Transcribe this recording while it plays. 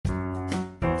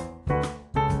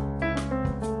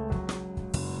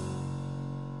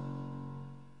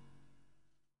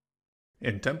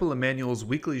In Temple Emmanuel's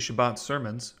weekly Shabbat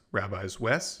sermons, Rabbis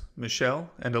Wes,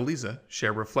 Michelle, and Eliza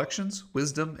share reflections,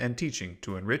 wisdom, and teaching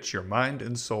to enrich your mind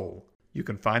and soul. You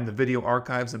can find the video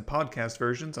archives and podcast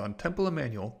versions on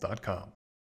templeemmanuel.com.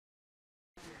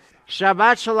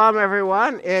 Shabbat Shalom,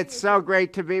 everyone. It's so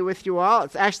great to be with you all.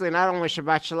 It's actually not only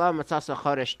Shabbat Shalom, it's also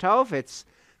Chodesh Tov. It's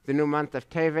the new month of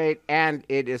Tevet, and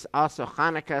it is also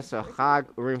Hanukkah, so Chag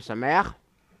Urim Sameach.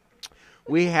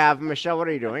 We have, Michelle, what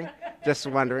are you doing? Just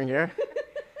wondering here.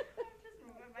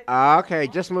 Okay,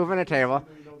 just moving a table.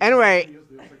 Anyway,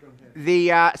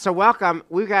 so welcome.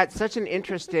 We've got such an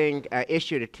interesting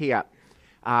issue to tee up.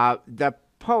 The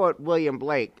poet William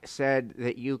Blake said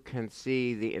that you can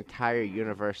see the entire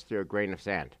universe through a grain of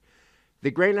sand.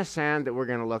 The grain of sand that we're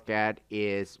going to look at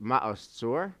is Ma'os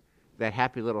Tzur, that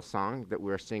happy little song that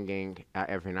we're singing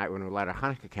every night when we light our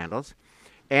Hanukkah candles.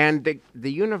 And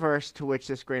the universe to which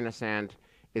this grain of sand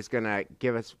is going to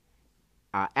give us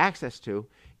access to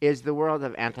is the world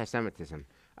of anti-Semitism.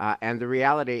 And the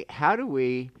reality, how do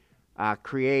we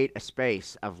create a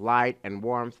space of light and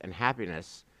warmth and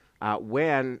happiness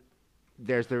when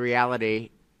there's the reality,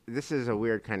 this is a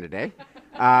weird kind of day,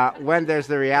 when there's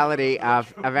the reality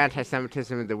of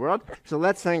anti-Semitism in the world. So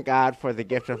let's thank God for the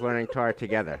gift of learning Torah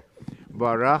together.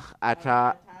 Baruch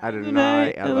atah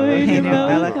Adonai Eloheinu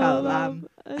melech haolam.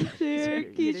 Asher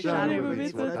kishanu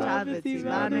b'mitzvotav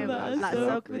v'tzivanu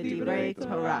la'asok b'divrei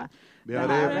Torah.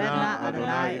 V'ha'aredna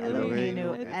Adonai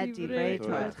Eloheinu et divrei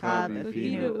Toratcha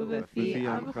b'finu u'b'fi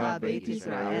amcha Beit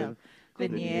Yisrael.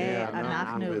 V'niyeh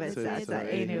anachnu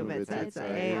v'tzetzaenu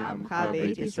v'tzetzai amcha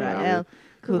Beit Yisrael.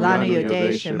 Kulanu yodei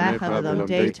shemecha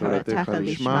v'lomdei Toratecha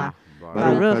lishma.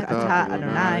 Baruch atah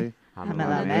Adonai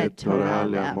hamelamed Torah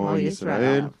le'amo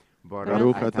Yisrael.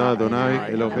 Baruch atah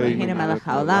Adonai Eloheinu melech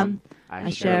haolam.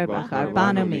 Asher bachar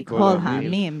banu mikol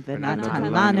ha'amim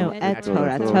v'natan lanu et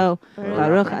Torato.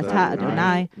 Baruch atah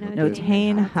Adonai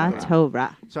notein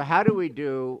ha'Torah. So how do we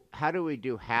do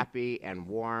happy and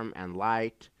warm and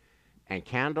light and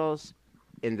candles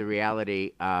in the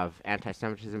reality of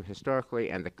anti-Semitism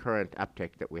historically and the current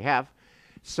uptick that we have?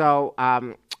 So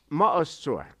Ma'os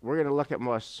Tzur, we're going to look at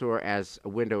Ma'os Tzur as a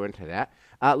window into that.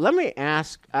 Let me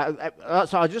ask, so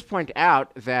I'll just point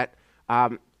out that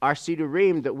our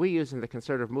Sidurim that we use in the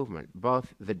conservative movement,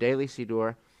 both the daily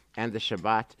Sidur and the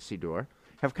Shabbat Sidur,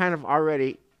 have kind of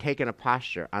already taken a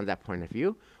posture on that point of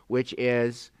view, which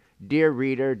is, dear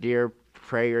reader, dear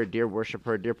prayer, dear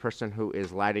worshiper, dear person who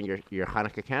is lighting your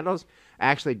Hanukkah candles, I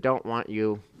actually don't want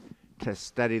you to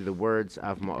study the words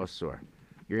of Ma'os Tzur.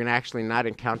 You're going to actually not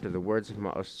encounter the words of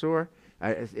Ma'os Tzur.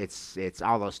 It's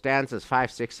all those stanzas,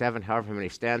 5, 6, 7, however many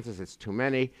stanzas. It's too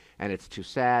many, and it's too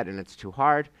sad, and it's too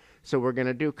hard. So we're going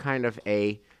to do kind of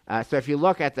so if you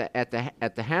look at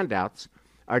the handouts,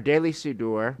 our daily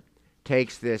Sidur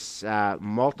takes this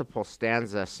multiple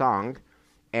stanza song,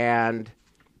 and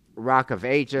Rock of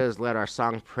Ages, let our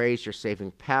song praise your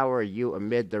saving power. You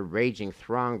amid the raging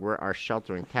throng were our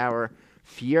sheltering tower.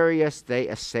 Furious they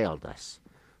assailed us,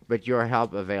 but your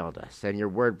help availed us, and your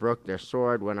word broke their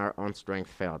sword when our own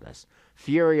strength failed us.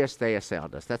 Furious they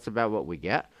assailed us. That's about what we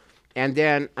get. And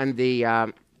then on the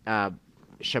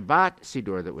Shabbat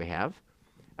Sidur that we have,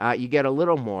 you get a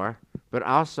little more, but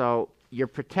also you're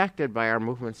protected by our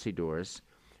movement Sidurs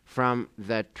from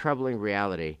the troubling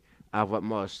reality of what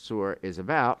Ma'os Tzur is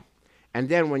about. And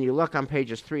then when you look on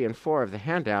pages 3 and 4 of the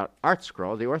handout, Art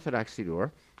Scroll, the Orthodox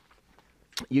Sidur,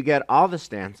 you get all the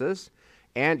stanzas,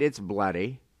 and it's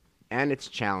bloody, and it's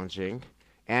challenging,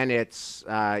 and it's,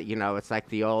 it's like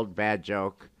the old bad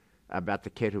joke about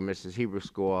the kid who misses Hebrew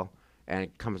school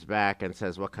and comes back and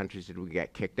says, what countries did we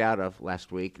get kicked out of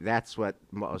last week? That's what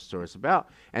Ma'os Tzur is about.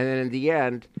 And then in the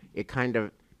end, it kind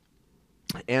of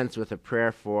ends with a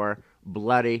prayer for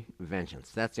bloody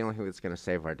vengeance. That's the only thing that's going to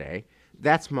save our day.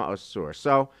 That's Ma'os Tzur.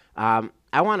 So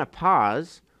I want to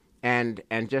pause and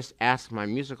just ask my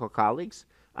musical colleagues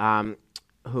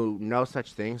who know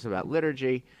such things about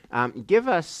liturgy, give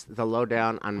us the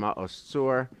lowdown on Ma'os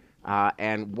Tzur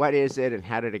and what is it and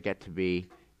how did it get to be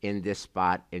in this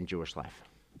spot in Jewish life.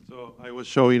 So I was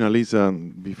showing Elisa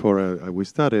before we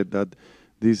started that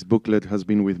this booklet has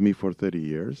been with me for 30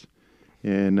 years.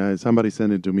 And somebody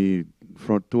sent it to me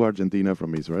to Argentina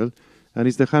from Israel. And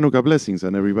it's the Hanukkah blessings.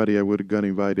 And everybody I would got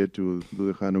invited to do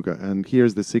the Hanukkah. And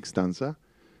here's the 6th stanza,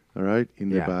 all right, in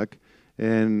the back.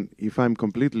 And if I'm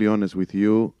completely honest with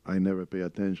you, I never pay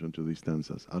attention to these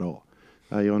stanzas at all.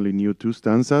 I only knew 2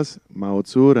 stanzas,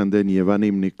 Ma'os Tzur and then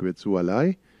Yevanim Nikvetzu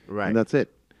Alai. Right. And that's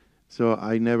it. So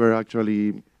I never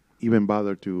actually even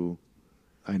bothered to,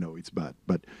 I know it's bad,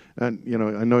 but, I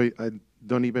know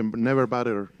don't even never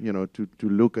bother, to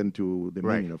look into the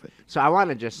meaning of it. So I want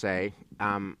to just say,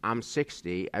 I'm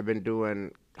 60. I've been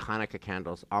doing Hanukkah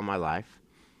candles all my life.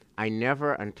 I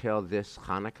never, until this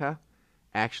Hanukkah,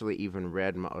 actually even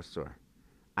read Ma'osur.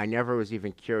 I never was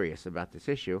even curious about this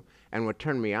issue. And what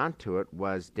turned me on to it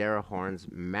was Dara Horn's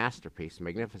masterpiece,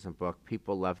 magnificent book,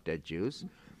 People Love Dead Jews.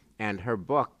 And her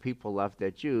book, People Love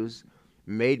Dead Jews,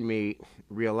 made me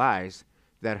realize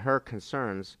that her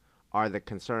concerns are the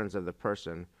concerns of the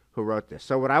person who wrote this.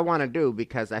 So what I want to do,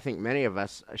 because I think many of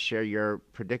us share your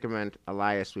predicament,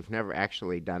 Elias, we've never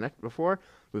actually done it before.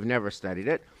 We've never studied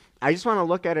it. I just want to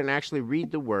look at it and actually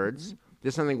read the words.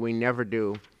 This is something we never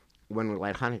do when we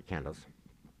light Hanukkah candles.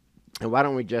 And why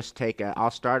don't we just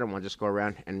I'll start and we'll just go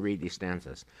around and read these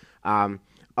stanzas.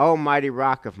 O mighty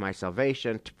rock of my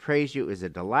salvation, to praise you is a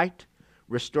delight.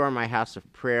 Restore my house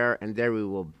of prayer, and there we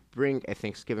will bring a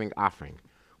thanksgiving offering.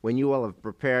 When you will have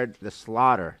prepared the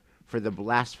slaughter for the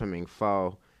blaspheming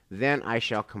foe, then I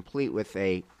shall complete with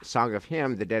a song of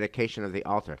hymn the dedication of the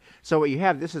altar. So what you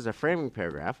have, this is a framing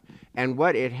paragraph, and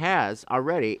what it has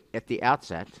already at the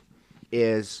outset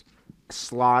is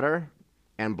slaughter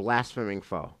and blaspheming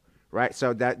foe, right?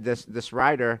 So that this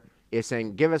writer is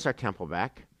saying, give us our temple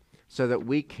back so that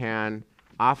we can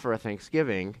offer a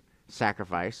thanksgiving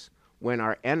sacrifice when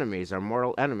our enemies, our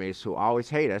mortal enemies who always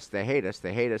hate us, they hate us,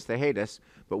 they hate us, they hate us,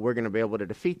 but we're going to be able to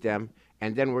defeat them,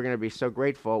 and then we're going to be so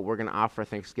grateful, we're going to offer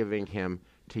thanksgiving hymn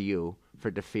to you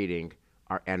for defeating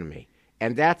our enemy.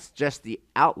 And that's just the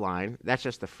outline, that's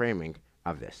just the framing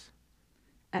of this.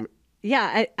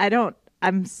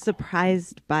 I'm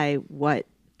surprised by what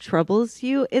troubles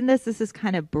you in this. This is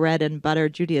kind of bread and butter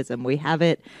Judaism. We have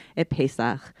it at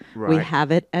Pesach. Right. We have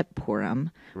it at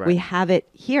Purim. Right. We have it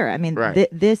here. I mean, Right.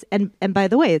 this, and by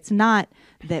the way, it's not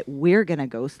that we're going to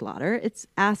go slaughter. It's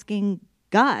asking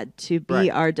God to be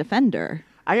Right. our defender.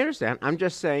 I understand. I'm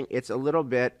just saying it's a little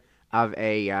bit of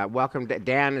a welcome.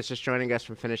 Dan is just joining us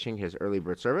from finishing his early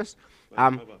bird service.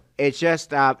 It's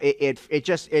just right.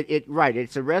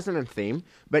 It's a resonant theme,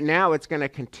 but now it's going to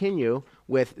continue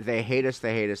with they hate us,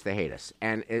 they hate us, they hate us,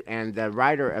 and the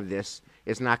writer of this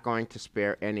is not going to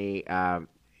spare any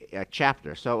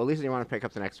chapter. So, Elisa, you want to pick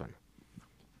up the next one?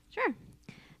 Sure.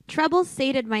 Trouble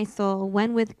sated my soul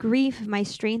when with grief my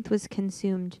strength was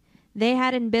consumed. They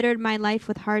had embittered my life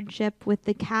with hardship, with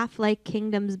the calf-like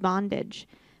kingdom's bondage.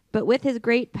 But with his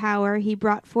great power he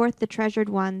brought forth the treasured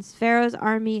ones. Pharaoh's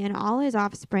army and all his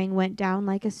offspring went down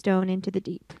like a stone into the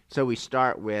deep. So we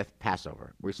start with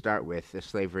Passover. We start with the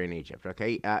slavery in Egypt.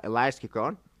 Okay, Elias, keep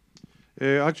going.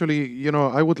 Actually,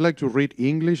 I would like to read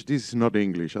English. This is not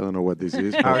English. I don't know what this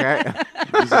is. But Okay.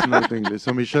 this is not English.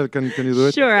 So, Michelle, can you do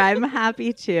it? Sure, I'm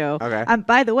happy to. Okay.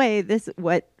 By the way, this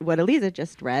what Eliza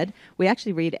just read, we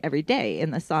actually read every day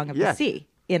in the Song of Yes. the Sea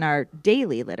in our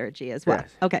daily liturgy as well.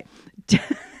 Yes. Okay.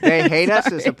 They hate us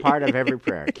is a part of every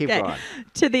prayer. Keep Okay. going.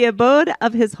 To the abode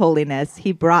of his holiness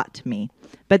he brought me.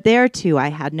 But there too I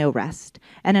had no rest,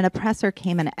 and an oppressor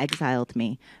came and exiled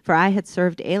me, for I had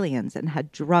served aliens and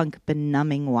had drunk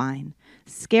benumbing wine.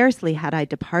 Scarcely had I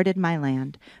departed my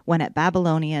land, when at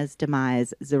Babylonia's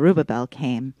demise Zerubbabel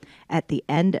came. At the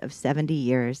end of 70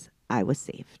 years I was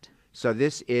saved. So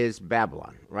this is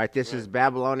Babylon, right? This is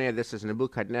Babylonia. This is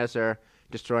Nebuchadnezzar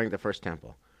destroying the first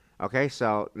temple. Okay,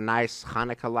 so nice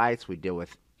Hanukkah lights. We deal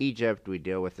with Egypt. We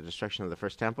deal with the destruction of the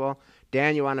first temple.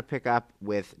 Dan, you want to pick up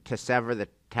with To Sever the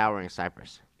Towering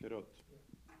Cypress. Kerot.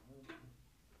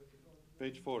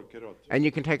 Page 4, Kerot. And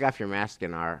you can take off your mask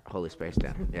in our holy space,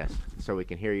 Dan. Yes, so we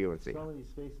can hear you and see. So many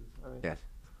spaces. All right. Yes.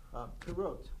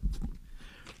 Kerot.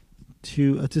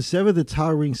 To sever the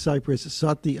towering cypress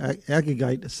sought the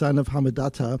Agagite, son of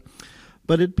Hammedatha,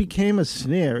 but it became a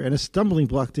snare and a stumbling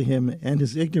block to him, and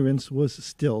his ignorance was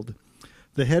stilled.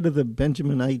 The head of the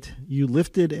Benjaminite you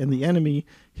lifted, and the enemy,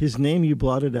 his name you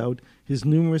blotted out, his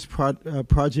numerous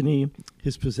progeny,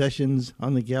 his possessions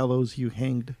on the gallows you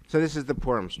hanged. So this is the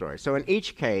Purim story. So in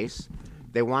each case,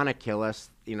 they want to kill us.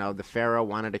 The Pharaoh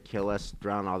wanted to kill us,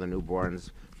 drown all the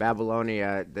newborns.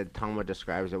 Babylonia, the Talmud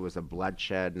describes it was a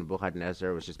bloodshed, and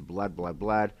Nebuchadnezzar was just blood, blood,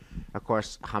 blood. Of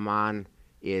course, Haman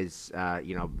is,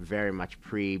 very much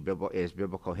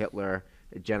biblical Hitler,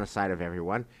 genocide of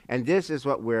everyone. And this is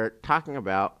what we're talking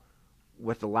about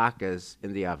with the latkes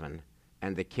in the oven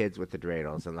and the kids with the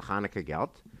dreidels and the Hanukkah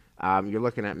gelt. You're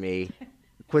looking at me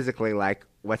quizzically like,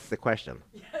 what's the question?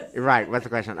 Yes. Right, what's the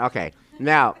question? Okay.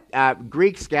 Now,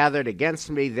 Greeks gathered against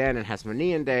me then in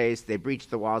Hasmonean days. They breached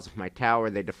the walls of my tower.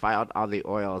 They defiled all the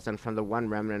oils. And from the one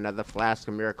remnant of the flask,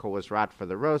 a miracle was wrought for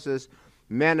the roses.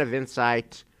 Men of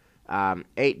insight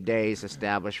 8 days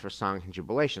established for song and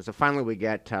jubilation. So finally we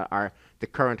get to the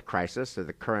current crisis, or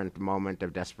the current moment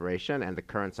of desperation, and the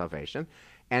current salvation.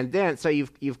 And then, so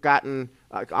you've gotten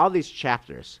all these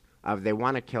chapters of they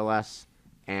want to kill us,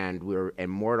 and we're in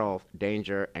mortal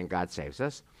danger, and God saves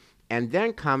us. And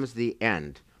then comes the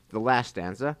end, the last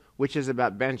stanza, which is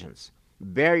about vengeance.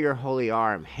 Bear your holy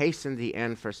arm, hasten the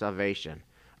end for salvation.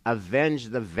 Avenge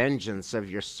the vengeance of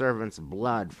your servants'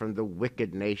 blood from the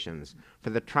wicked nations,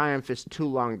 for the triumph is too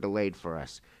long delayed for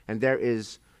us, and there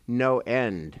is no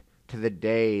end to the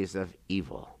days of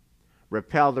evil.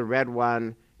 Repel the red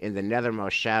one in the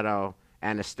nethermost shadow,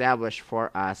 and establish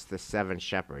for us the 7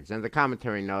 shepherds. And the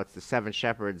commentary notes the 7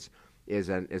 shepherds is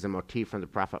a motif from the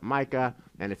prophet Micah,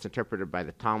 and it's interpreted by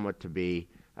the Talmud to be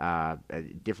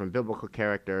different biblical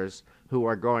characters who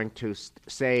are going to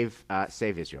save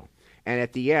Israel. And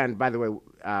at the end, by the way,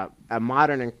 a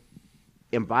modern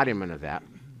embodiment of that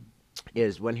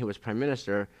is when he was Prime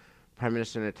Minister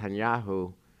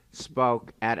Netanyahu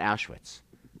spoke at Auschwitz.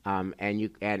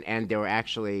 And they were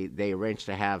actually, they arranged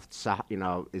to have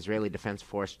Israeli Defense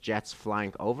Force jets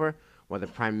flying over while the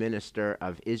Prime Minister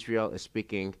of Israel is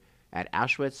speaking at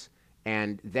Auschwitz.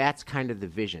 And that's kind of the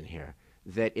vision here,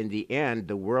 that in the end,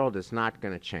 the world is not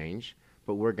going to change,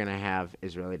 but we're going to have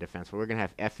Israeli defense. We're going to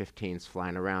have F-15s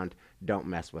flying around. Don't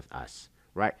mess with us,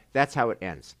 right? That's how it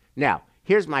ends. Now,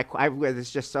 here's my, this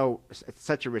is just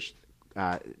such a rich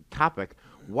topic.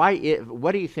 What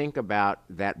do you think about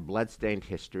that bloodstained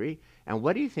history? And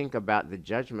what do you think about the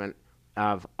judgment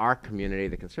of our community,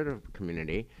 the conservative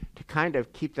community, to kind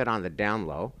of keep that on the down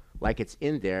low, like it's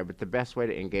in there, but the best way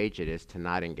to engage it is to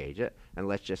not engage it, and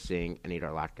let's just sing and eat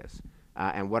our latkes?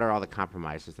 And what are all the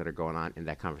compromises that are going on in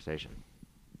that conversation?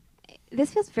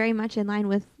 This feels very much in line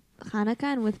with Hanukkah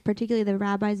and with particularly the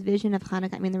rabbis' vision of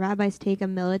Hanukkah. I mean, the rabbis take a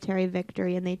military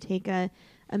victory and they take a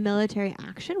military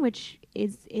action, which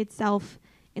is itself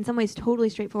in some ways totally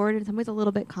straightforward, in some ways a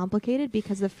little bit complicated,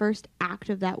 because the first act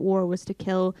of that war was to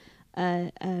kill a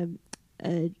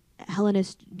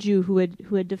Hellenist Jew who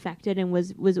had defected and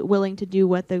was willing to do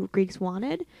what the Greeks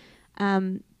wanted.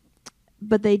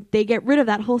 But they get rid of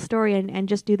that whole story and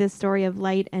just do this story of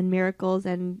light and miracles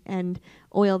and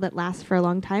oil that lasts for a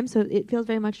long time. So it feels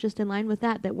very much just in line with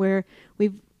that we're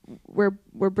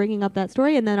bringing up that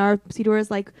story, and then our Siddur is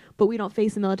like, but we don't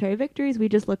face the military victories. We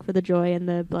just look for the joy and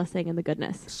the blessing and the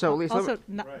goodness. So Lisa, also,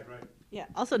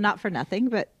 also not for nothing,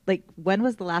 but like, when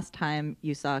was the last time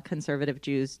you saw conservative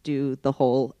Jews do the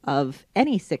whole of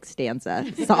any 6 stanza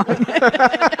song?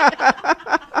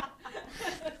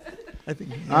 I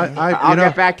think. I'll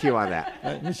get back to you on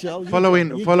that. Michelle,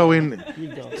 Following. You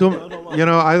go.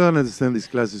 I don't understand this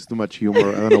class. It's too much humor.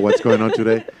 I don't know what's going on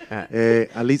today.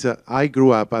 Alisa, I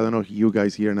grew up, I don't know you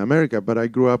guys here in America, but I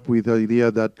grew up with the idea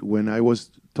that when I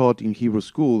was taught in Hebrew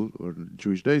school or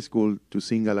Jewish day school to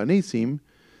sing Al Anisim,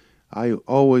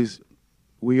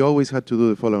 we always had to do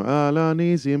the following: Al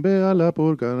Anisim be'ala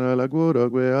purkan ala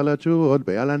gurok be'ala chuot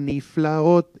be'ala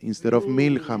niflaot, instead of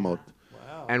milchamot.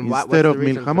 And Instead of what's the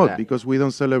reason for milchamot, that? because we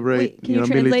don't celebrate. Wait, can you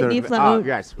translate military. Niflaot?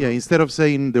 Yes. Yeah, instead of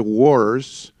saying the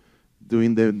wars,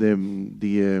 doing the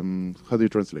how do you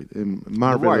translate?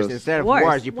 Marvelous. Wars. Instead of Wars.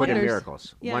 wars, you put in Wonders.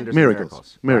 miracles. Yeah. Wonders,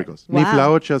 Miracles. Miracles. Wow.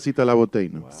 Niflaot shasita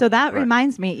lavoteinu. So that Right.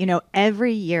 reminds me,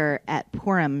 every year at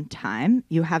Purim time,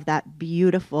 you have that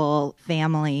beautiful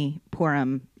family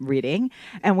Purim reading,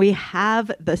 and we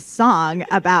have the song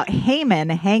about Haman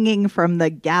hanging from the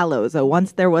gallows. So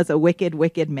once there was a wicked,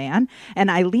 wicked man, and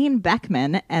Eileen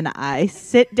Beckman and I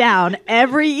sit down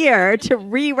every year to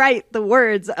rewrite the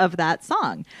words of that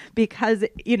song, because,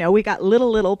 we got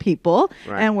little people,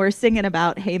 Right. and we're singing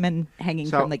about Haman hanging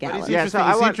So- from the but gallows. Yeah, so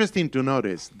I It's want- interesting to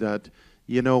notice that,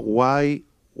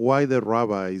 why the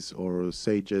rabbis or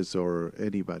sages or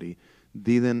anybody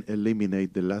didn't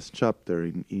eliminate the last chapter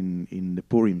in the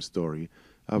Purim story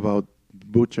about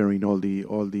butchering all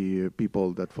the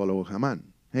people that follow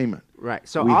Haman. Right.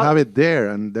 So we have it there,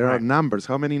 and there are Right. numbers.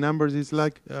 How many numbers is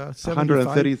like 75.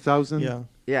 130,000? Yeah.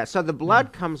 Yeah, so the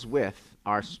blood comes with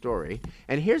our story.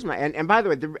 And here's my, and by the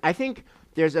way, I think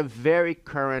there's a very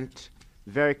current,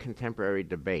 very contemporary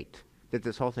debate that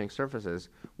this whole thing surfaces,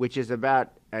 which is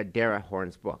about Dara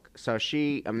Horn's book. So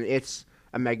it's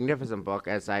a magnificent book,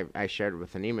 as I shared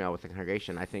with an email with the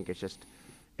congregation. I think it's just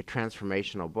a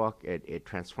transformational book. It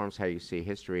transforms how you see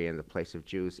history and the place of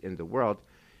Jews in the world.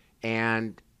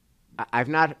 And I've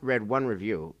not read one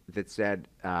review that said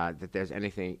that there's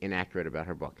anything inaccurate about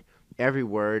her book. Every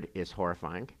word is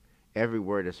horrifying. Every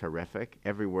word is horrific.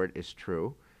 Every word is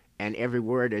true. And every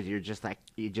word is, you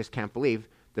just can't believe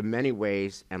the many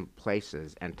ways and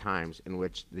places and times in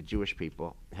which the Jewish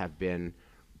people have been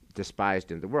despised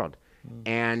in the world.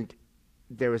 And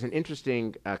there was an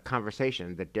interesting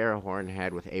conversation that Dara Horn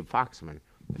had with Abe Foxman,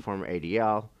 the former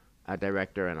ADL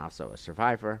director and also a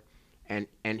survivor.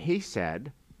 And he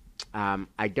said,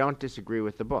 I don't disagree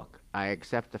with the book. I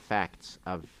accept the facts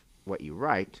of what you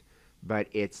write, but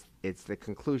it's the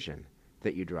conclusion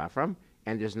that you draw from,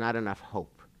 and there's not enough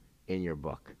hope in your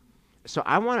book. So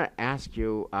I want to ask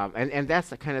you, and that's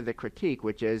the kind of the critique,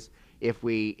 which is if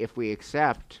we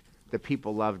accept that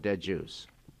people love dead Jews,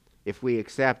 if we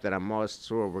accept that on Maoz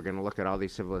Tzur we're going to look at all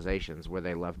these civilizations where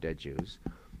they love dead Jews,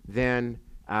 then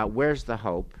where's the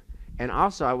hope? And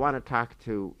also I want to talk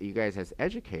to you guys as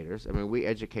educators. I mean, we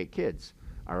educate kids,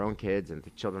 our own kids and the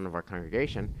children of our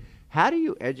congregation. How do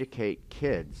you educate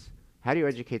kids? How do you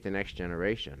educate the next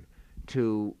generation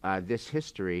to this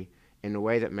history in a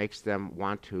way that makes them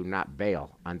want to not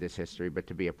bail on this history, but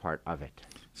to be a part of it?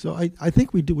 So I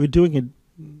think we're doing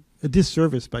a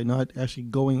disservice by not actually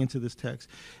going into this text.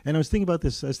 And I was thinking about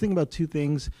this. I was thinking about two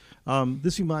things.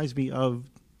 This reminds me of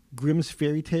Grimm's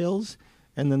fairy tales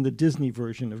and then the Disney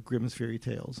version of Grimm's fairy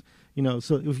tales. You know,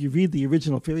 so if you read the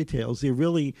original fairy tales, they're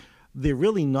really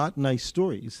not nice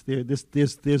stories.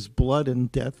 There's blood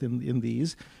and death in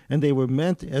these, and they were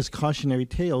meant as cautionary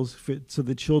tales so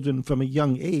the children from a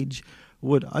young age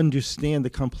would understand the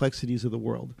complexities of the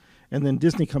world. And then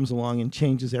Disney comes along and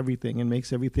changes everything and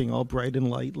makes everything all bright and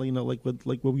light, you know, like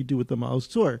what we do with the Maoz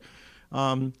Tzur.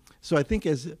 So I think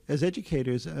as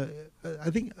educators, I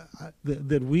think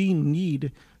that we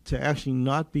need to actually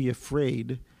not be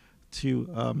afraid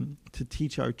to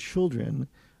teach our children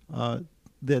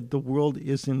that the world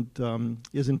isn't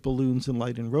balloons and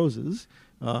light and roses.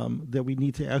 That we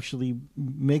need to actually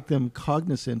make them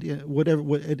cognizant,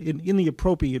 in the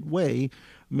appropriate way,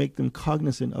 make them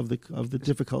cognizant of the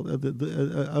difficult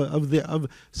of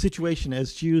situation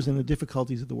as Jews and the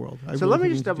difficulties of the world. So let me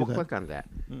just double click on that.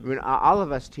 I mean, all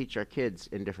of us teach our kids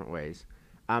in different ways.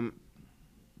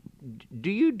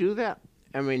 Do you do that?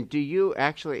 I mean, do you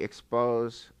actually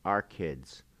expose our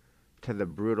kids to the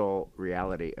brutal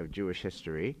reality of Jewish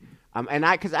history?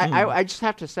 Because I just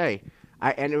have to say,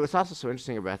 and it was also so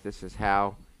interesting about this is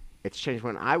how it's changed.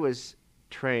 When I was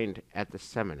trained at the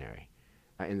seminary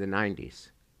in the 90s,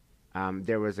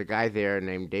 there was a guy there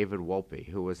named David Wolpe,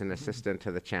 who was an assistant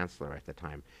to the chancellor at the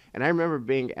time. And I remember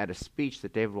being at a speech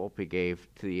that David Wolpe gave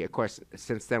to of course,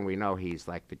 since then we know he's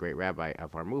like the great rabbi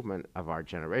of our movement, of our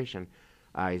generation.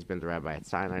 He's been the rabbi at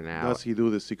Sinai now. Does he do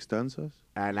the six stanzas?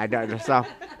 And I don't know. So,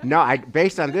 no,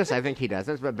 based on this, I think he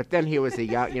doesn't. But then he was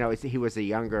he was a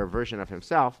younger version of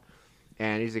himself.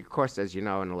 And he's, of course, as you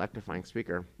know, an electrifying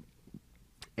speaker.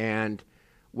 And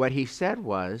what he said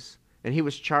was, and he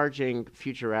was charging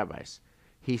future rabbis,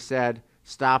 he said,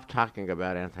 stop talking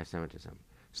about anti-Semitism.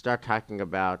 Start talking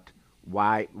about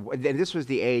why, and this was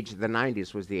the age, the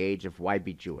 90s was the age of why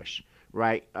be Jewish,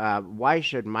 right? Why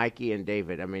should Mikey and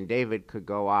David, I mean, David could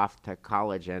go off to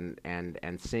college and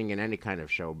sing in any kind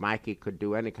of show. Mikey could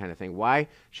do any kind of thing. Why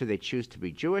should they choose to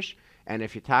be Jewish? And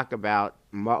if you talk about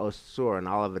Maoz Tzur and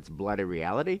all of its bloody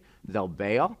reality, they'll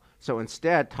bail. So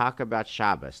instead, talk about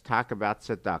Shabbos, talk about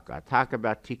tzedakah, talk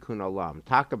about tikkun olam,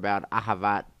 talk about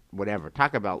ahavat, whatever.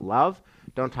 Talk about love.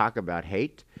 Don't talk about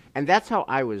hate. And that's how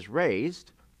I was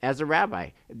raised as a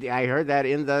rabbi. I heard that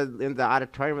in the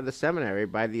auditorium of the seminary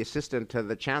by the assistant to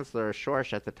the chancellor,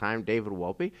 Schorsch, at the time, David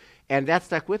Wolpe, and that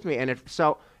stuck with me. And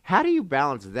so how do you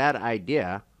balance that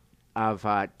idea of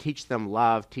teach them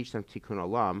love, teach them tikkun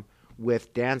olam,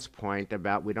 with Dan's point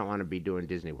about we don't want to be doing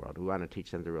Disney World. We want to teach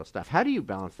them the real stuff. How do you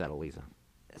balance that, Eliza?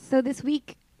 So this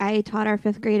week I taught our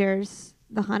 5th graders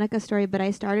the Hanukkah story, but I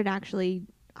started actually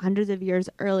hundreds of years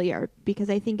earlier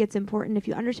because I think it's important if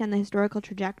you understand the historical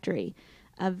trajectory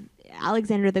of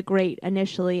Alexander the Great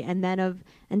initially and then of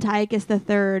Antiochus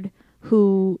III,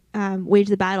 who waged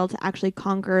the battle to actually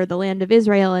conquer the land of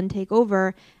Israel and take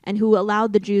over, and who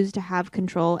allowed the Jews to have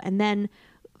control, and then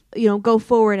go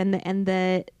forward, and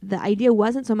the idea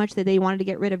wasn't so much that they wanted to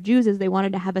get rid of Jews as they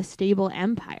wanted to have a stable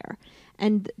empire.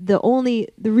 And the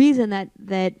reason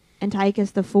that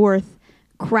Antiochus IV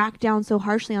cracked down so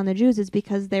harshly on the Jews is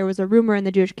because there was a rumor in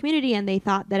the Jewish community, and they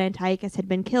thought that Antiochus had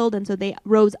been killed, and so they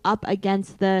rose up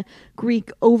against the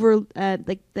Greek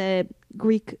the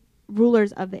Greek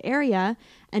rulers of the area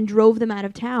and drove them out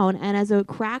of town. And as a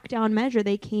crackdown measure,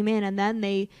 they came in, and then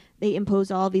they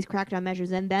imposed all these crackdown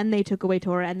measures, and then they took away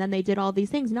Torah, and then they did all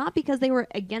these things, not because they were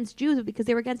against Jews, but because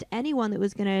they were against anyone that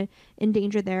was going to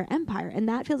endanger their empire. And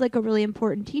that feels like a really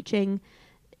important teaching.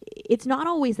 It's not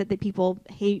always that the people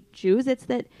hate Jews, it's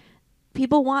that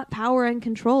people want power and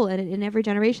control, and in every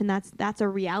generation that's a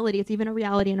reality. It's even a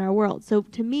reality in our world. So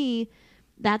to me,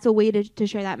 that's a way to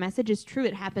share that message. It's true,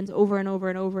 it happens over and over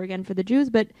and over again for the Jews,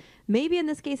 but maybe in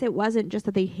this case it wasn't just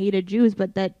that they hated Jews,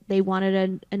 but that they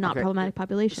wanted a not problematic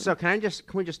population. So can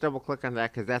we just double click on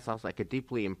that, because that's also like a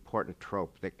deeply important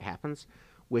trope that happens,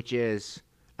 which is,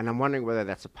 and I'm wondering whether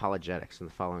that's apologetics in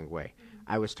the following way.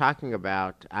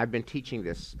 I've been teaching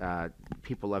this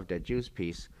People Love Dead Jews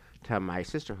piece to my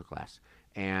sisterhood class,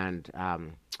 and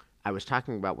I was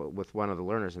talking about with one of the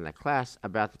learners in that class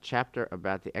about the chapter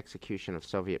about the execution of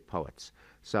Soviet poets.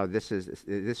 So this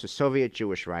was Soviet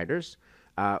Jewish writers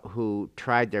who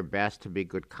tried their best to be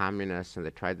good communists, and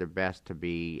they tried their best to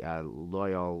be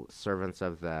loyal servants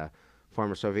of the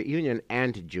former Soviet Union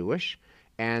and Jewish,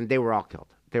 and they were all killed.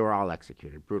 They were all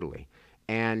executed brutally.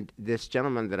 And this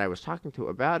gentleman that I was talking to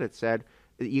about it said,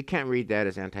 you can't read that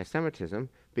as anti-Semitism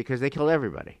because they killed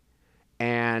everybody.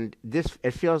 And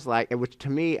it feels like, which to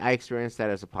me, I experienced that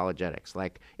as apologetics.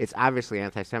 Like, it's obviously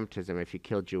anti-Semitism if you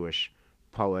kill Jewish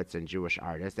poets and Jewish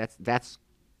artists. That's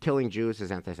killing Jews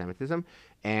is anti-Semitism.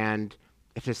 And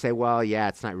if you say, well, yeah,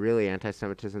 it's not really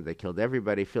anti-Semitism, they killed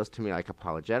everybody, feels to me like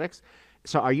apologetics.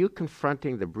 So are you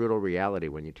confronting the brutal reality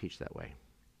when you teach that way?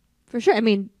 For sure. I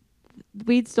mean,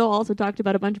 we still also talked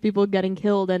about a bunch of people getting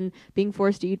killed and being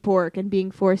forced to eat pork and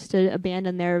being forced to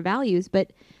abandon their values.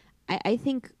 But I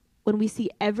think when we see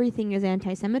everything as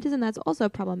anti-Semitism, that's also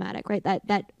problematic, right?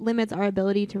 That limits our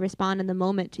ability to respond in the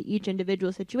moment to each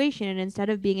individual situation. And instead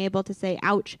of being able to say,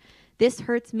 ouch, this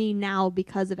hurts me now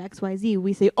because of XYZ,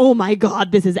 we say, oh my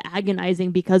God, this is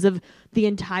agonizing because of the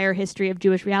entire history of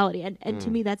Jewish reality. And to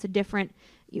me, that's a different,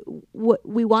 what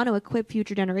we want to equip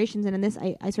future generations. And in this,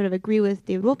 I sort of agree with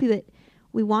David Wolpe that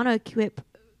we want to equip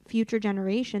future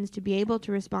generations to be able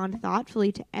to respond thoughtfully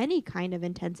to any kind of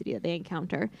intensity that they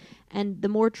encounter. And the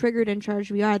more triggered and charged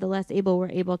we are, the less able we're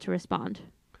able to respond.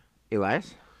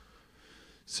 Elias?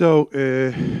 So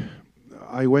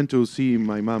I went to see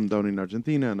my mom down in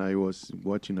Argentina, and I was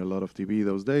watching a lot of TV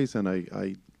those days, and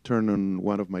I turned on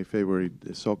one of my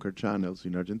favorite soccer channels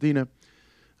in Argentina,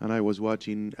 and I was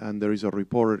watching, and there is a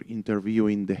reporter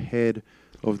interviewing the head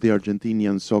of the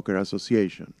Argentinian Soccer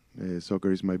Association.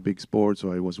 Soccer is my big sport,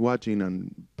 so I was watching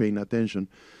and paying attention.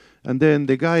 And then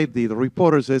the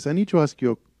reporter says, I need to ask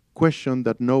you a question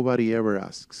that nobody ever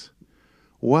asks.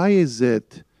 Why is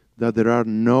it that there are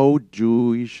no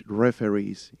Jewish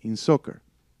referees in soccer?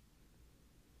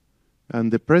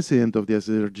 And the president of the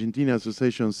Argentina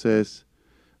Association says,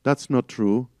 that's not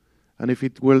true. And if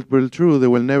it were true, they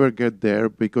will never get there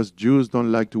because Jews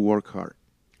don't like to work hard.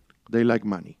 They like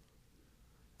money.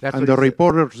 And the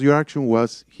reporter's reaction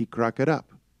was he cracked it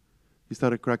up. He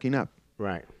started cracking up.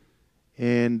 Right.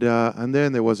 And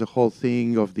then there was a whole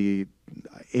thing of the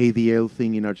ADL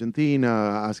thing in Argentina,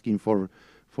 asking for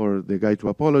the guy to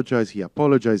apologize. He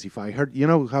apologized. If I heard, you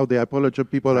know how they apologize,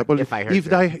 people apologize.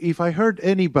 If I heard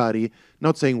anybody,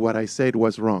 not saying what I said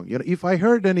was wrong. You know, if I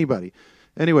heard anybody.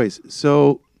 Anyways,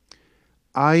 so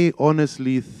I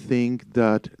honestly think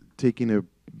that taking a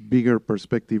bigger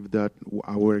perspective that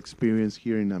our experience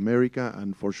here in America,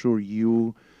 and for sure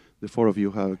you, the four of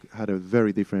you, have had a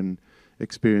very different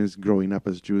experience growing up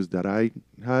as Jews that I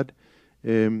had.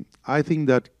 I think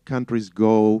that countries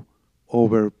go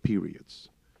over periods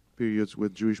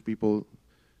with Jewish people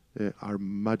are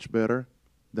much better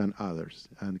than others,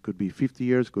 and it could be 50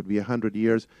 years, could be 100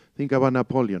 years. Think about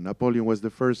Napoleon. Napoleon was the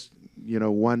first,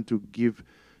 one to give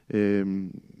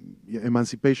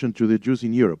emancipation to the Jews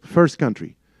in Europe, first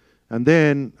country. And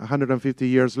then 150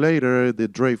 years later, the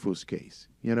Dreyfus case,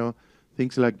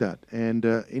 things like that. And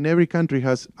in every country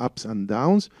has ups and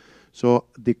downs. So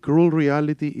the cruel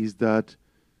reality is that,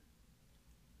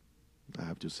 I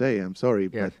have to say, I'm sorry,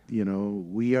 yes, but,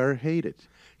 we are hated.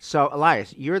 So,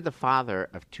 Elias, you're the father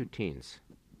of two teens,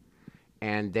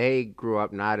 and they grew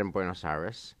up not in Buenos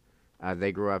Aires.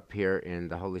 They grew up here in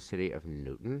the holy city of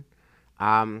Newton.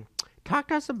 Talk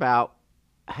to us about,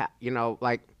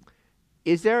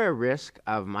 is there a risk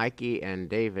of Mikey and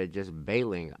David just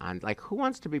bailing on, who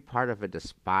wants to be part of a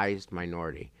despised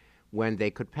minority when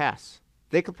they could pass?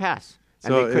 They could pass,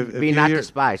 and So they could if be you not hear-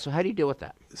 despised. So how do you deal with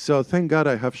that? So thank God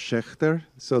I have Schechter,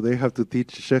 so they have to teach.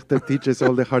 Schechter teaches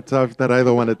all the hard stuff that I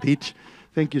don't want to teach.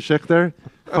 Thank you, Schechter.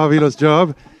 Fabulous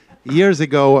job. Years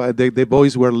ago, the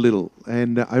boys were little,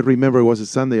 and I remember it was a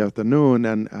Sunday afternoon,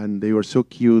 and they were so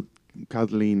cute,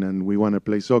 cuddling, and we want to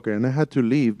play soccer. And I had to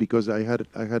leave because I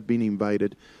had been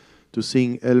invited to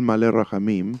sing El Malé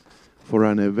Rahamim for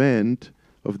an event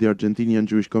of the Argentinian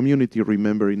Jewish community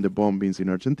remembering the bombings in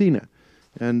Argentina.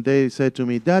 And they said to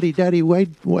me, Daddy, why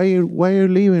are you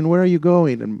leaving? Where are you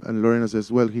going? And Lorena says,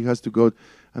 well, he has to go.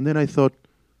 And then I thought,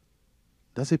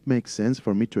 does it make sense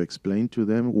for me to explain to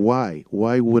them why?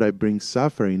 Why would I bring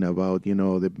suffering about,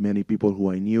 the many people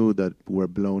who I knew that were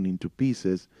blown into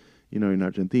pieces, in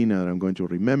Argentina, and I'm going to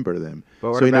remember them.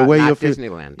 But what so in a about way, not you feel,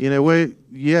 Disneyland?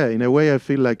 in a way, I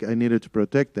feel like I needed to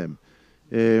protect them.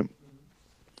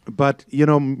 But,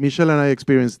 Michelle and I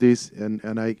experienced this,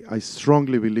 and I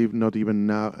strongly believe, not even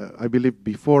now, I believe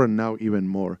before and now even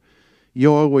more.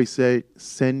 You always say,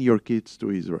 send your kids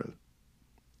to Israel.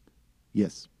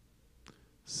 Yes.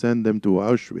 Send them to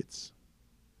Auschwitz.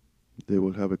 They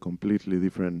will have a completely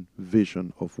different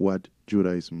vision of what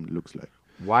Judaism looks like.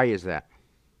 Why is that?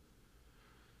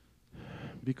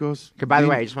 Because... By the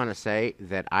way, I just want to say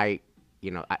that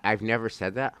I've never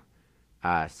said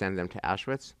that, send them to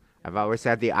Auschwitz. I've always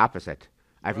said the opposite.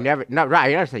 Right.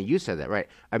 I understand you said that, right.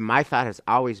 My thought has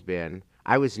always been,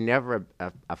 I was never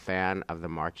a fan of the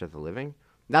March of the Living.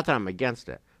 Not that I'm against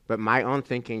it, but my own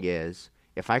thinking is,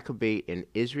 if I could be in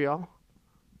Israel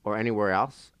or anywhere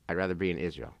else, I'd rather be in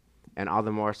Israel. And all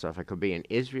the more so if I could be in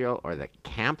Israel or the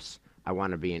camps, I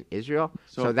want to be in Israel.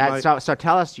 So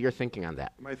tell us your thinking on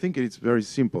that. I think it's very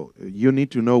simple. You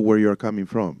need to know where you're coming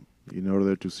from in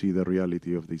order to see the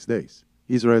reality of these days.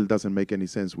 Israel doesn't make any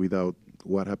sense without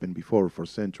what happened before for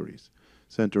centuries.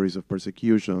 Centuries of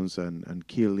persecutions and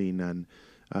killing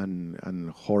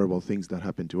and horrible things that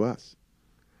happened to us.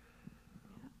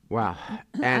 Wow.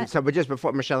 And but just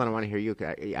before, Michelle, and I want to hear you,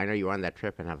 I know you were on that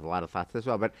trip and have a lot of thoughts as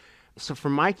well, but so for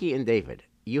Mikey and David,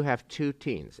 you have two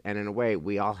teens, and in a way,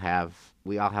 we all have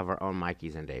our own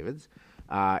Mikeys and Davids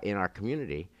in our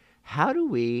community. How do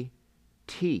we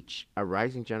teach a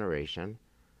rising generation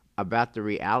about the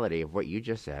reality of what you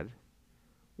just said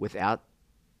without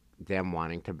them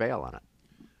wanting to bail on it?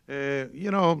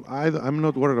 I'm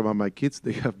not worried about my kids.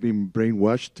 They have been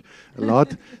brainwashed a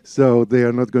lot, so they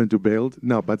are not going to bail.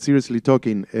 No, but seriously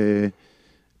talking,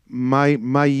 my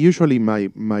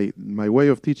way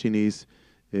of teaching is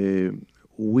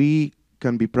we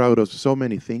can be proud of so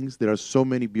many things. There are so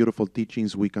many beautiful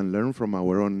teachings we can learn from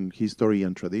our own history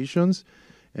and traditions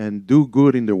and do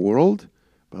good in the world,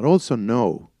 but also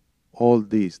know all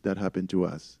this that happened to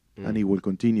us, and it will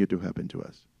continue to happen to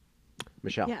us.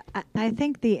 Michelle. Yeah, I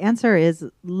think the answer is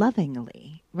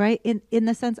lovingly, right? In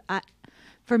the sense,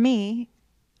 for me,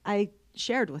 I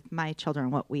shared with my children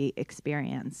what we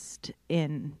experienced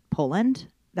in Poland.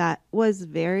 That was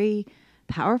very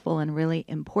powerful and really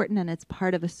important, and it's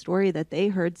part of a story that they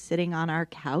heard sitting on our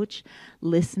couch,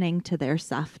 listening to their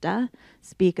savta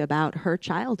speak about her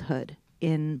childhood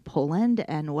in Poland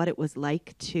and what it was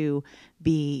like to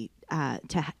be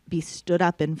stood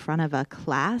up in front of a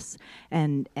class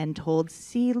and told,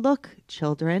 see, look,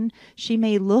 children, she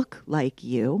may look like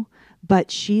you, but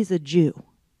she's a Jew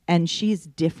and she's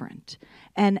different.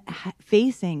 And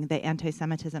facing the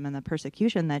anti-Semitism and the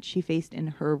persecution that she faced in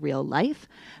her real life,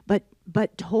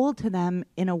 but told to them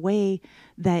in a way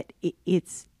that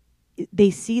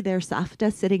they see their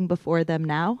savta sitting before them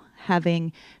now,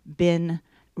 having been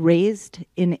raised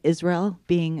in Israel,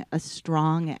 being a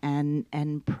strong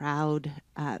and proud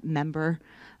member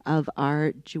of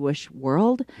our Jewish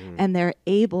world, and they're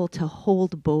able to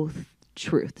hold both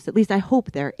truths. At least I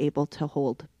hope they're able to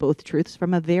hold both truths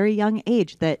from a very young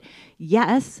age, that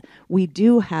yes, we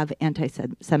do have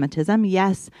anti-Semitism.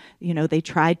 Yes, they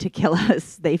tried to kill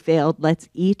us. They failed. Let's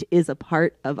eat is a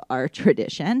part of our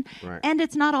tradition. Right. And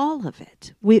it's not all of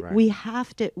it. We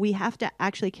have to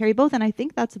actually carry both. And I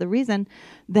think that's the reason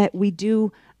that we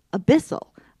do abyssal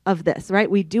of this,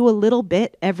 right? We do a little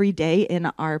bit every day in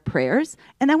our prayers,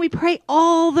 and then we pray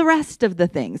all the rest of the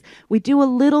things. We do a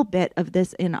little bit of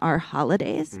this in our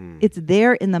holidays. It's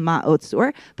there in the Ma'ot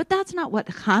Tzur, but that's not what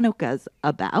Hanukkah's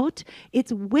about.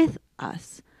 It's with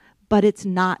us, but it's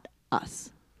not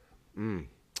us.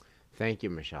 Thank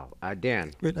you, Michelle.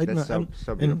 Dan, Right, that's so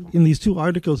beautiful. in these two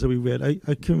articles that we read, I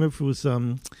can't remember if it was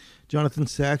Jonathan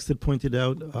Sachs that pointed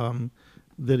out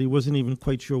that he wasn't even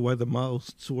quite sure why the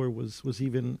Ma'ot Tzur was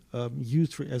even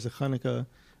used as a Hanukkah,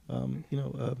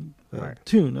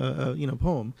 tune,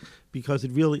 poem, because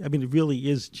it really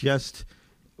is just,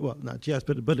 well, not just,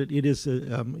 but it is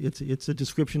it's a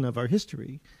description of our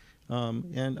history,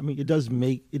 and I mean it does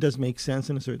make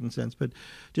sense in a certain sense, but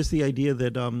just the idea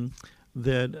that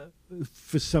that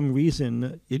for some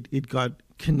reason it got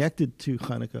connected to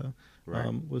Hanukkah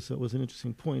was an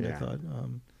interesting point. Yeah. I thought.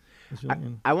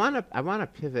 I want to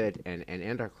pivot and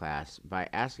end our class by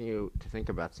asking you to think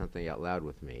about something out loud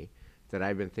with me that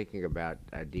I've been thinking about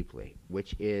deeply,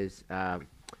 which is,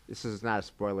 this is not a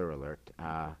spoiler alert,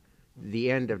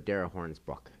 the end of Dara Horn's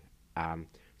book.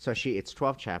 It's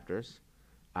 12 chapters.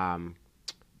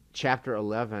 Chapter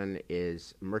 11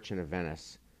 is Merchant of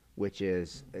Venice, which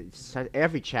is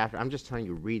every chapter. I'm just telling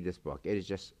you, read this book. It is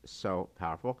just so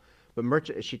powerful.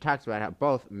 But she talks about how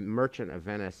both Merchant of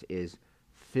Venice is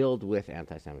filled with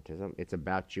anti-Semitism. It's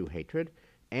about Jew hatred,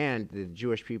 and the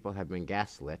Jewish people have been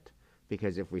gaslit,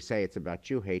 because if we say it's about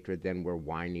Jew hatred, then we're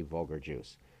whiny, vulgar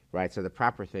Jews, right? So the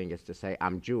proper thing is to say,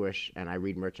 I'm Jewish, and I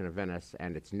read Merchant of Venice,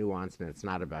 and it's nuanced, and it's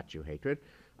not about Jew hatred.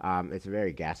 It's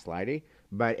very gaslighty.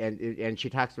 But and she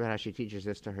talks about how she teaches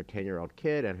this to her 10-year-old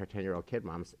kid, and her 10-year-old kid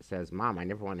says, Mom, I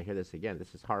never want to hear this again.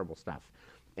 This is horrible stuff.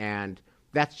 And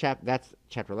that's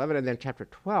chapter 11. And then chapter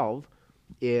 12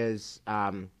 is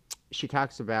she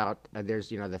talks about there's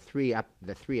the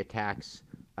three attacks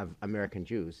of American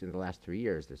Jews in the last 3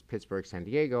 years. There's Pittsburgh, San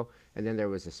Diego, and then there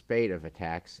was a spate of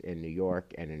attacks in New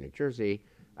York and in New Jersey,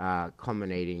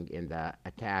 culminating in the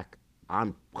attack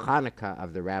on Hanukkah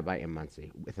of the rabbi in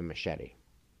Muncie with a machete.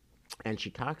 And she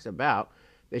talks about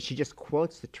that. She just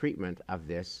quotes the treatment of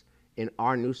this in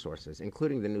our news sources,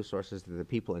 including the news sources that the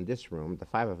people in this room, the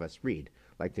five of us, read,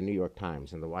 like the New York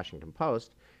Times and the Washington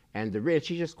Post. And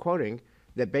she's just quoting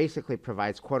that basically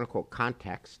provides quote-unquote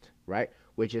context, right,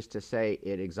 which is to say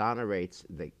it exonerates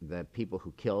the people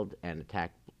who killed and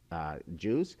attacked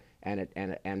Jews,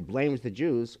 and blames the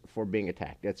Jews for being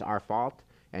attacked. It's our fault,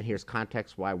 and here's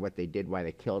context why what they did, why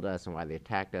they killed us, and why they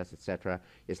attacked us, etc.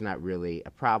 It's not really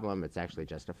a problem. It's actually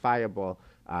justifiable.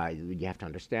 You have to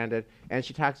understand it. And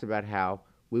she talks about how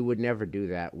we would never do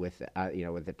that with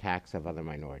attacks of other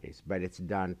minorities, but it's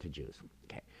done to Jews.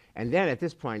 Okay. And then at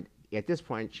this point,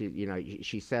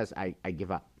 she says, I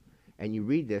give up. And you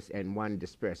read this and one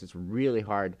despairs. It's really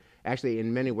hard. Actually,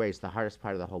 in many ways, the hardest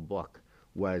part of the whole book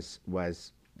was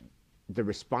the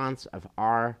response of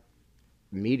our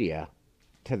media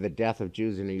to the death of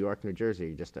Jews in New York, New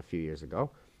Jersey, just a few years ago.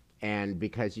 And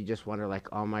because you just wonder, like,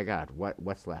 oh my God,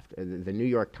 what's left? The New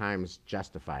York Times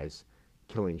justifies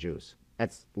killing Jews.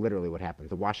 That's literally what happened.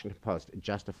 The Washington Post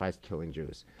justifies killing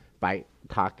Jews by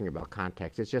talking about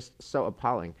context. It's just so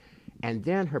appalling. And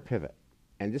then her pivot.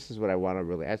 And this is what I want to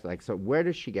really ask. Like, so where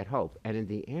does she get hope? And in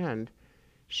the end,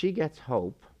 she gets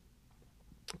hope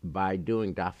by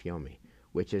doing Daf Yomi,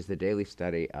 which is the daily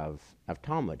study of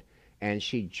Talmud. And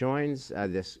she joins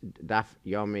this Daf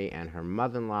Yomi, and her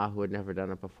mother-in-law, who had never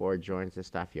done it before, joins this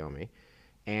Daf Yomi.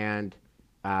 And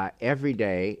every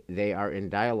day they are in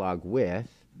dialogue with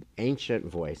ancient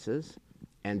voices,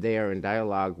 and they are in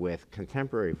dialogue with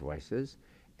contemporary voices.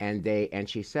 And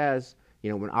she says,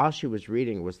 when all she was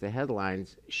reading was the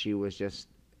headlines, she was just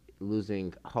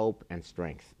losing hope and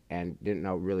strength and didn't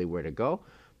know really where to go.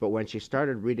 But when she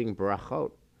started reading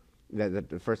Barachot,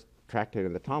 the first tractate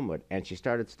in the Talmud, and she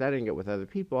started studying it with other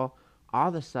people, all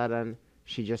of a sudden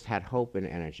she just had hope and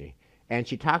energy. And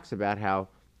she talks about how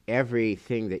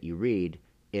everything that you read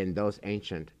in those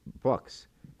ancient books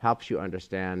helps you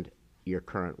understand your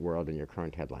current world and your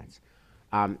current headlines.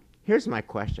 Here's my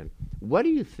question. What do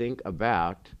you think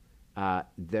about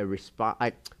the response?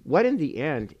 What in the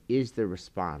end is the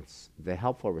response, the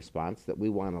helpful response that we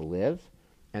want to live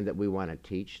and that we want to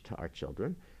teach to our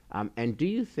children? And do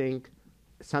you think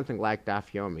something like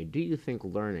Daf Yomi, do you think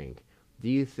learning, do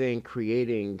you think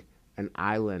creating an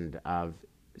island of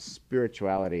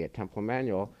spirituality at Temple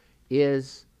Emmanuel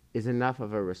is enough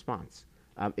of a response?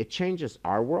 It changes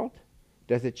our world.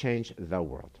 Does it change the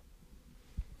world?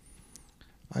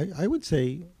 I would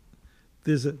say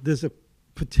there's a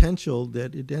potential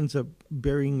that it ends up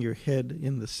burying your head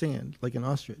in the sand like an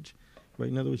ostrich, right?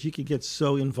 In other words, you could get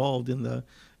so involved in the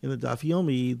Daf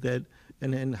Yomi that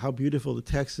and how beautiful the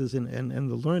text is and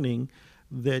the learning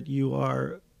that you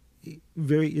could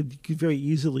very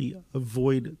easily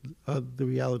avoid the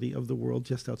reality of the world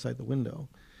just outside the window.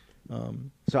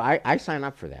 So I sign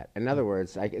up for that. In other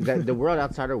words, the world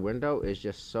outside our window is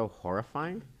just so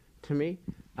horrifying to me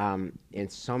in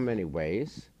so many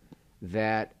ways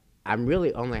that I'm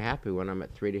really only happy when I'm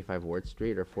at 385 Ward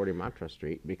Street or 40 Montrose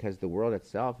Street, because the world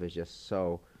itself is just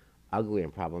so ugly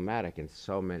and problematic in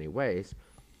so many ways.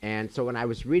 And so when I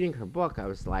was reading her book, I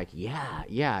was like, yeah.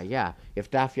 If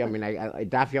Daf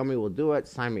Yomi will do it,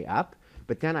 sign me up.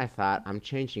 But then I thought, I'm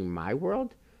changing my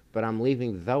world, but I'm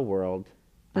leaving the world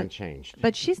unchanged.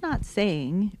 But she's not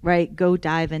saying, right, go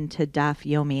dive into Daf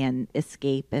Yomi and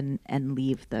escape and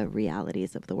leave the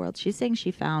realities of the world. She's saying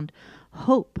she found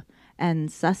hope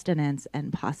and sustenance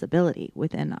and possibility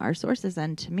within our sources.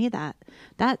 And to me, that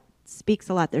speaks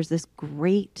a lot. There's this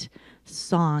great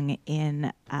song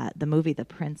in the movie The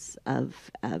Prince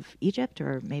of Egypt,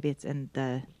 or maybe it's in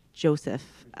the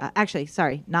Joseph. Actually,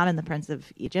 sorry, not in The Prince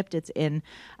of Egypt. It's in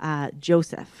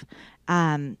Joseph,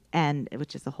 and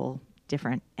which is a whole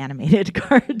different animated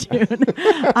cartoon.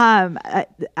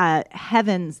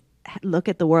 Heaven's look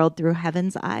at the world through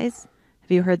heaven's eyes.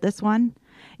 Have you heard this one?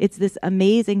 It's this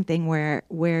amazing thing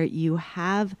where you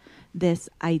have this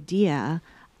idea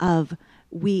of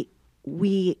we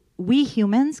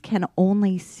humans can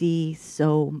only see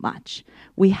so much.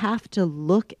 We have to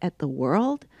look at the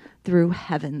world through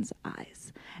heaven's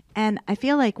eyes. And I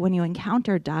feel like when you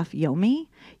encounter Daf Yomi,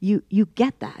 you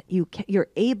get that. You're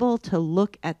able to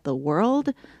look at the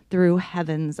world through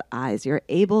heaven's eyes. You're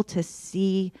able to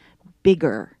see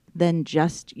bigger than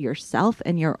just yourself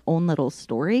and your own little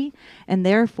story. And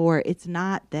therefore, it's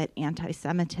not that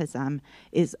anti-Semitism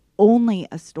is only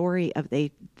a story of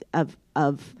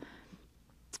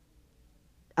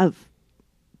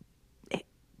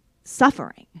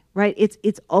suffering, right?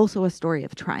 It's also a story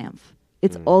of triumph.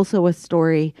 It's also a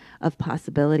story of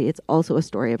possibility. It's also a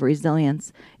story of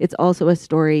resilience. It's also a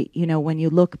story, when you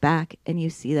look back and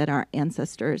you see that our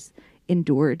ancestors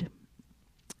endured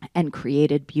and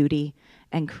created beauty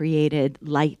and created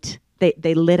light.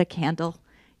 They lit a candle.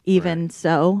 Even right.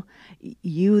 So,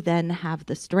 you then have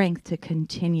the strength to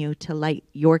continue to light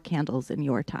your candles in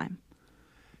your time.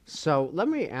 So let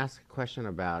me ask a question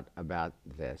about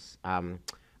this.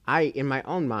 In my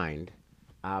own mind,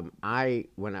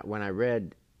 when I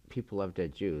read People Love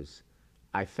Dead Jews,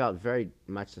 I felt very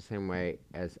much the same way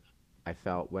as I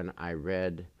felt when I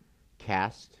read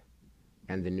Caste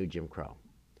and The New Jim Crow,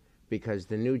 because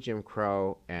The New Jim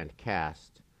Crow and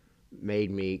Caste made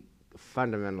me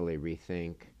fundamentally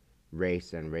rethink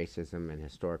race and racism and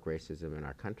historic racism in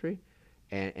our country,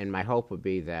 and my hope would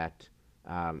be that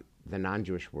the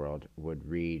non-Jewish world would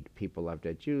read People Love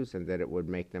Dead Jews and that it would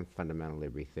make them fundamentally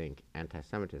rethink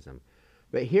anti-Semitism.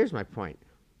 But here's my point.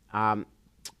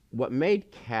 What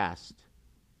made Caste,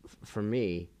 for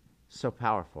me, so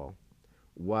powerful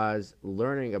was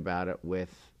learning about it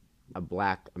with a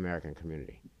Black American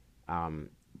community,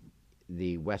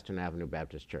 the Western Avenue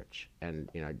Baptist Church, and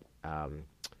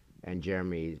and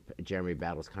Jeremy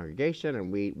Battle's congregation,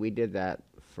 and we did that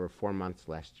for 4 months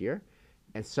last year.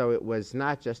 And so it was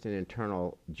not just an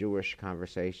internal Jewish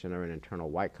conversation or an internal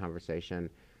white conversation,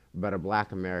 but a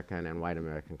Black American and white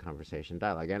American conversation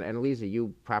dialogue. And Lisa,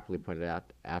 you properly pointed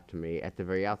out to me at the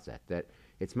very outset that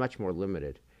it's much more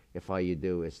limited if all you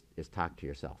do is talk to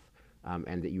yourself,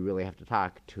 and that you really have to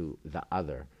talk to the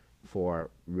other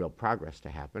for real progress to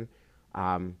happen.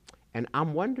 And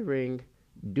I'm wondering,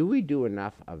 do we do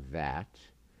enough of that?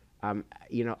 I'm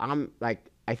like,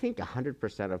 I think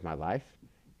 100% of my life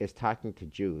is talking to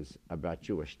Jews about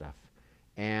Jewish stuff.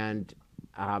 And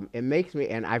it makes me,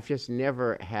 and I've just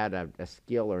never had a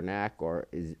skill or knack or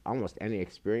almost any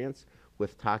experience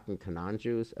with talking to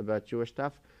non-Jews about Jewish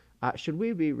stuff. Should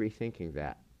we be rethinking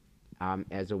that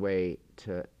as a way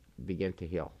to begin to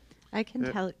heal? I can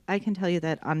tell you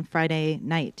that on Friday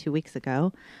night 2 weeks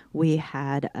ago, we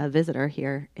had a visitor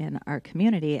here in our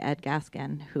community, Ed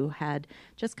Gaskin, who had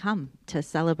just come to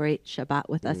celebrate Shabbat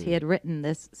with us. He had written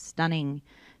this stunning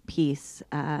piece,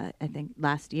 I think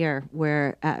last year,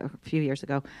 a few years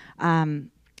ago,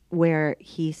 where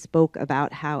he spoke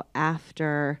about how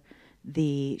after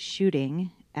the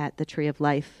shooting at the Tree of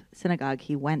Life synagogue,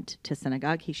 he went to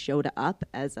synagogue. He showed up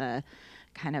as a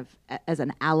kind of as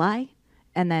an ally.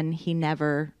 And then he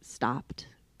never stopped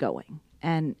going.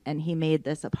 And he made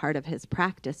this a part of his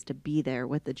practice to be there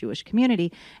with the Jewish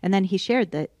community. And then he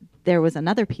shared that there was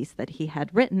another piece that he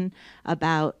had written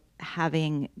about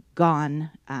having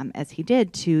gone, as he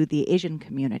did, to the Asian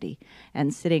community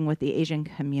and sitting with the Asian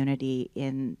community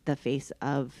in the face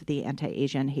of the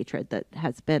anti-Asian hatred that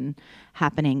has been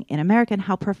happening in America, and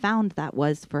how profound that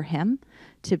was for him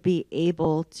to be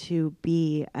able to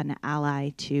be an ally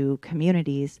to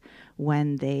communities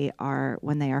when they are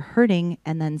hurting,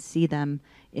 and then see them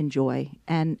enjoy.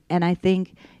 And I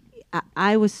think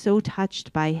I was so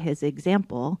touched by his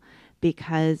example,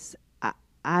 because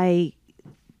I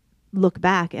look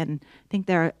back and think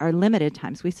there are limited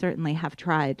times. We certainly have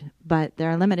tried, but there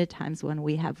are limited times when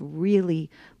we have really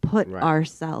put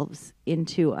ourselves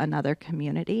into another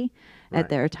community at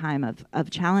their time of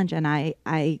challenge. And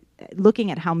I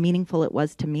looking at how meaningful it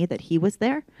was to me that he was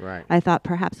there, I thought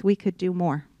perhaps we could do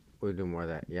more. We'll do more of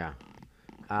that, yeah.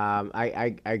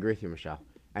 I agree with you, Michelle.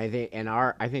 I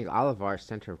think all of our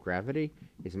center of gravity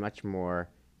is much more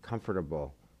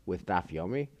comfortable with Daf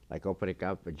Yomi, like opening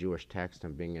up a Jewish text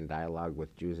and being in dialogue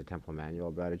with Jews at Temple Manual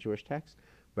about a Jewish text.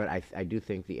 But I do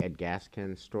think the Ed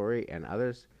Gaskin story and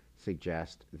others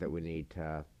suggest that we need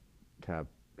to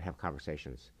have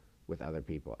conversations with other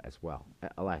people as well.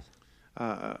 Elias.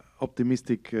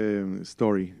 Optimistic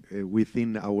story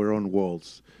within our own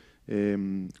walls.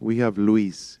 We have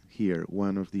Luis here,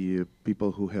 one of the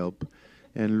people who help.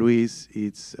 And Luis,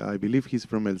 I believe he's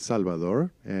from El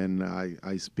Salvador, and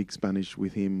I speak Spanish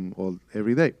with him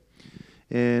every day.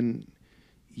 And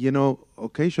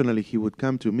occasionally he would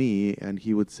come to me and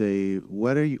he would say,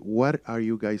 what are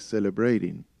you guys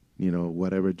celebrating?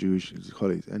 Whatever Jewish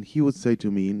holidays. And he would say to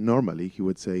me, normally he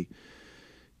would say,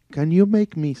 can you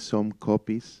make me some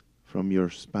copies from your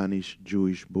Spanish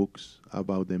Jewish books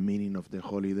about the meaning of the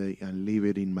holiday and leave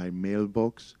it in my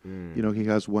mailbox? He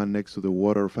has one next to the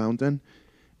water fountain.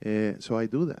 So I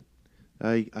do that.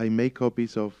 I make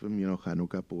copies of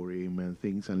Hanukkah, Purim, and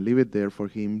things, and leave it there for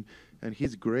him. And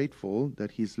he's grateful that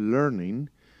he's learning.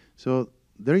 So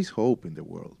there is hope in the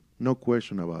world, no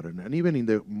question about it. And even in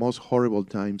the most horrible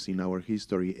times in our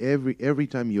history, every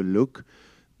time you look,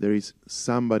 there is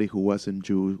somebody who wasn't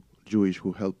Jewish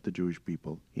who helped the Jewish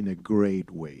people in a great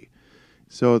way.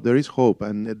 So there is hope.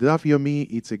 And Daf Yomi,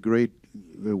 it's a great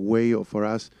way for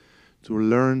us to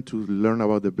learn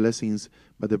about the blessings,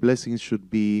 but the blessings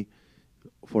should be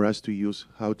for us to use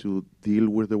how to deal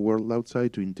with the world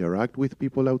outside, to interact with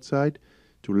people outside,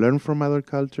 to learn from other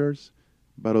cultures,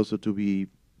 but also to be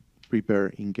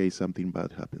prepared in case something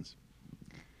bad happens.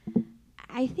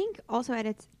 I think also at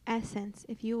its essence,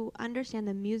 if you understand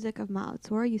the music of Ma'at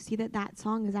Tzur, you see that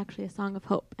song is actually a song of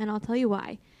hope. And I'll tell you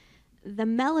why. The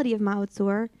melody of Ma'at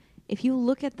Tzur, if you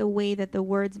look at the way that the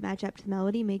words match up to the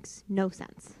melody, makes no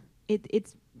sense.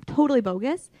 It's totally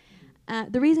bogus.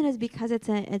 The reason is because it's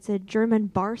a German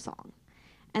bar song.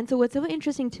 And so what's so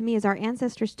interesting to me is our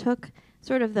ancestors took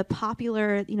sort of the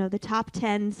popular, the top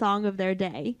 10 song of their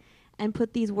day and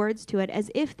put these words to it as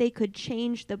if they could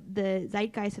change the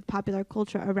zeitgeist of popular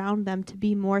culture around them to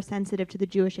be more sensitive to the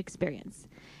Jewish experience.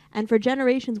 And for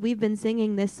generations, we've been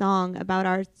singing this song about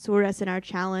our tzuras and our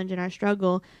challenge and our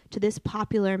struggle to this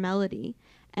popular melody.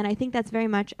 And I think that's very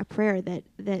much a prayer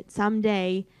that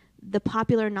someday the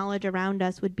popular knowledge around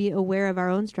us would be aware of our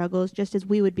own struggles just as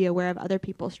we would be aware of other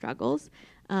people's struggles.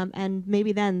 And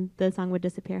maybe then the song would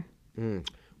disappear.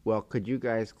 Well, could you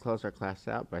guys close our class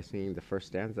out by singing the first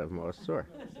stanza of Ma'at Tzur?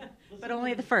 But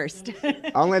only the first.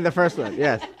 Only the first one,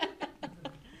 yes.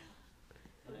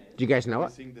 Do you guys know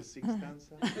it? Sing the sixth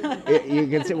stanza? You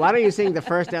can sing. Why don't you sing the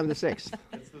first and the sixth?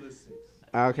 Let's do the sixth.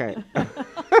 Okay.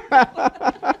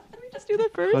 Just do the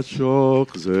first.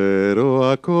 חשוך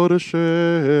זרוע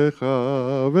קודשך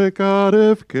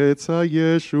וקרב קץ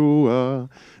הישועה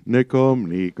נקום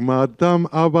נקמת דם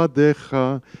עבדיך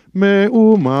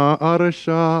מאומה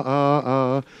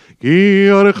הרשעה כי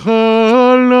אורך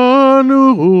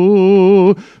לנו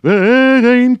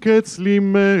ואין קץ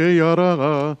לימי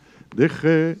הרע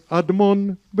דחה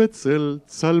אדמון בצל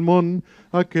צלמון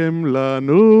הקם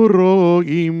לנו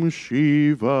רואים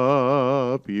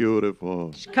שיבה.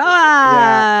 Beautiful.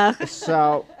 Koach!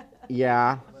 So,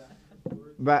 yeah.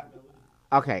 But,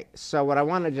 okay. So what I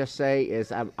want to just say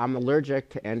is I'm allergic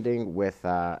to ending with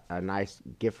a nice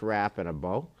gift wrap and a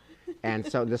bow. And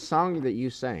so the song that you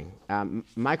sang,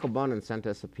 Michael Bonin sent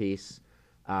us a piece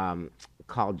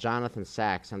called Jonathan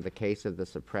Sacks and the Case of the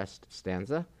Suppressed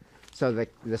Stanza. So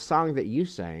the song that you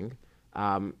sang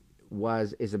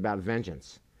is about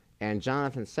vengeance. And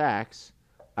Jonathan Sacks,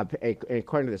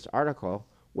 according to this article,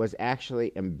 was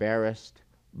actually embarrassed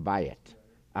by it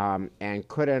and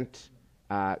couldn't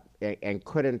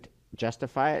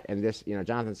justify it. And this,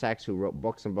 Jonathan Sacks, who wrote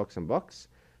books and books and books,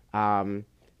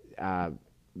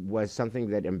 was something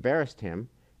that embarrassed him.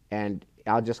 And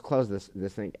I'll just close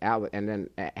this thing out and then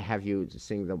have you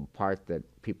sing the part that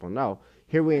people know.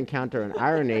 Here we encounter an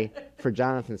irony for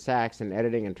Jonathan Sacks in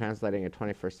editing and translating a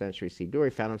 21st century Siddur. He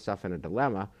found himself in a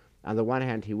dilemma. On the one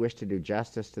hand, he wished to do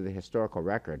justice to the historical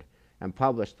record and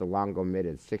publish the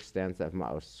long-omitted sixth stanza of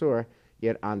Ma'at Tzur.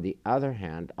 Yet on the other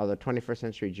hand, although 21st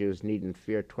century Jews needn't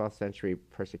fear 12th century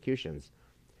persecutions,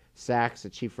 Sacks, a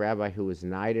chief rabbi who was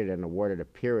knighted and awarded a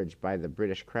peerage by the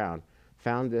British Crown,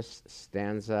 found this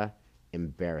stanza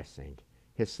embarrassing.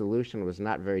 His solution was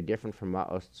not very different from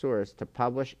Ma'at Tzur's, to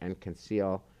publish and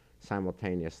conceal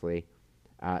simultaneously,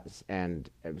 and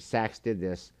Sacks did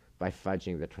this by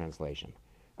fudging the translation.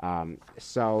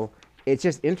 So it's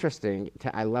just interesting.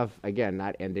 I love, again,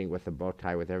 not ending with a bow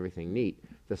tie with everything neat.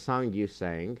 The song you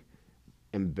sang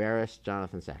embarrassed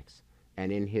Jonathan Sacks,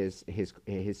 and in his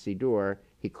Siddur,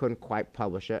 he couldn't quite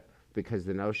publish it because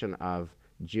the notion of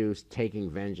Jews taking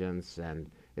vengeance and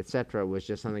etc. was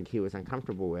just something he was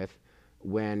uncomfortable with.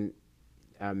 When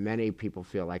many people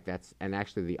feel like that's, and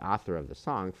actually the author of the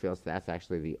song feels that's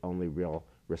actually the only real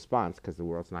response because the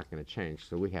world's not going to change,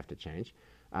 so we have to change.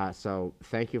 So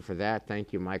thank you for that.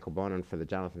 Thank you, Michael Bonin, for the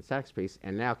Jonathan Sacks piece.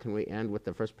 And now can we end with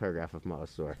the first paragraph of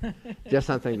Ma'at Tzur? Just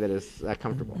something that is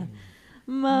comfortable.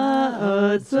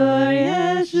 מעצור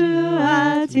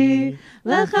ישועתי,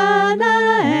 לך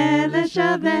נאה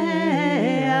לשבח.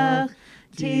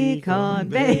 תיכון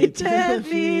בית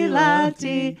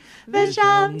תפילתי,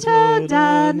 ושם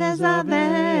תודה נזבח.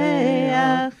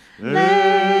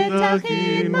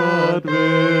 לתכין מטבח,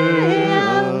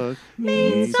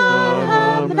 מצור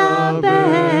המנבח.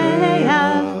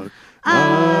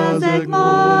 אז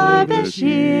אגמור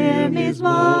בשיר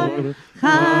מזמור,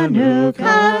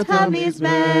 חנוכת המזבח.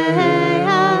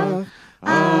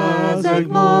 אז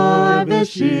אגמור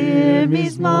בשיר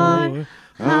מזמור,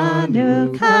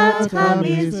 חנוכת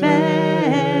המזבח.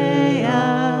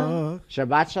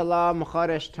 Shabbat Shalom,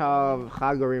 Chodesh Tov,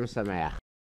 Chag Urim Sameach.